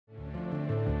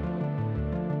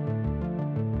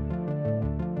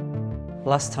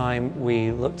Last time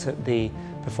we looked at the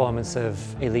performance of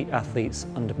elite athletes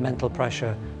under mental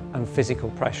pressure and physical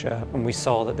pressure, and we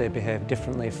saw that they behaved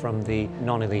differently from the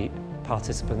non-elite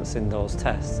participants in those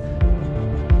tests.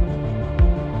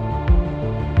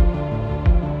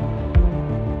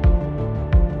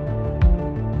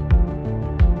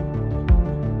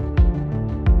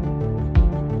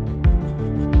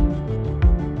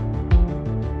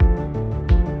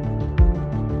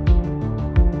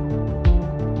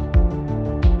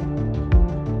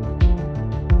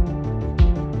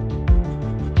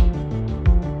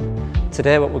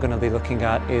 Today what we're going to be looking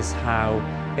at is how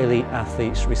elite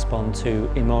athletes respond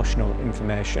to emotional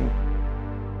information.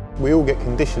 We all get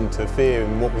conditioned to fear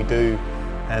in what we do,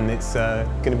 and it's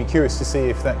going to be curious to see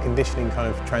if that conditioning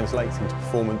kind of translates into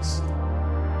performance.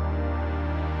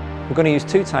 We're going to use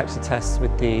two types of tests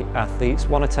with the athletes,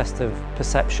 one a test of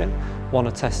perception, one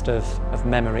a test of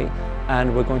memory,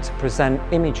 and we're going to present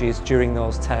images during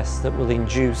those tests that will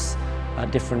induce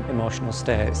different emotional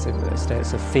states,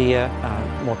 states of fear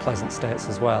and more pleasant states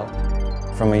as well.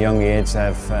 From a young age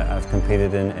I've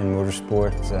competed in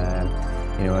motorsport,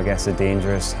 you know, I guess a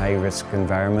dangerous high-risk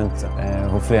environment.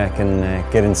 Hopefully I can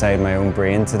get inside my own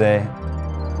brain today.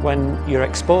 When you're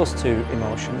exposed to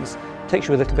emotions, it takes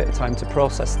you a little bit of time to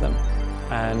process them,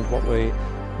 and what we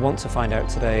want to find out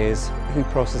today is who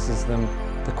processes them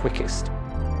the quickest.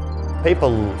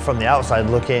 People from the outside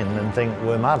look in and think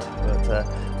we're mad, but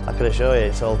I can assure you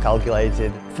it's all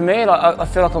calculated. For me, I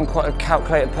feel like I'm quite a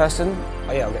calculated person.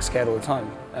 Yeah, I get scared all the time,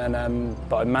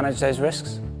 but I manage those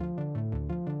risks.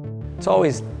 It's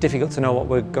always difficult to know what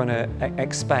we're going to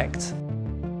expect.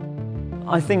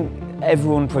 I think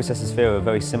everyone processes fear a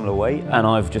very similar way, and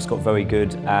I've just got very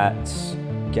good at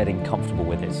getting comfortable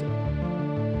with it.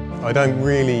 I don't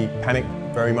really panic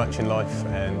very much in life,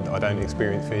 and I don't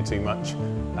experience fear too much,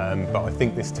 but I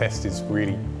think this test is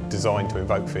really designed to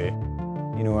invoke fear.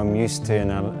 You know, I'm used to an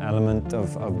element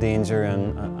of danger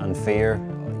and fear,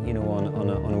 you know,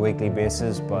 on a weekly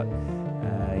basis, but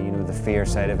you know, the fear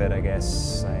side of it, I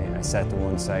guess, I set to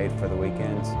one side for the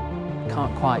weekends.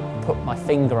 Can't quite put my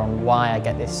finger on why I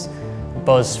get this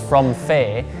buzz from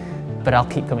fear, but I'll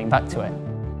keep coming back to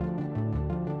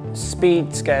it.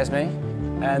 Speed scares me,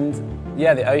 and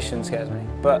yeah, the ocean scares me,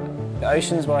 but the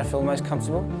ocean's where I feel most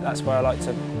comfortable. That's where I like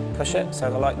to push it, so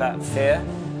I like that fear,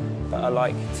 but I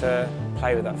like to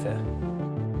play with that fear.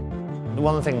 The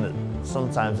one thing that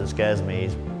sometimes that scares me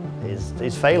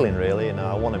is failing, really. You know,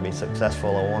 I want to be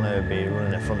successful, I want to be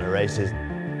running in front of races.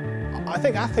 I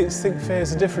think athletes think fear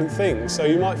is a different thing, so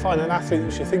you might find an athlete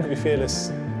which you think would be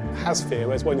fearless has fear,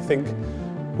 whereas one you think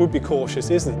would be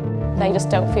cautious isn't. They just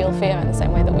don't feel fear in the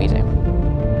same way that we do.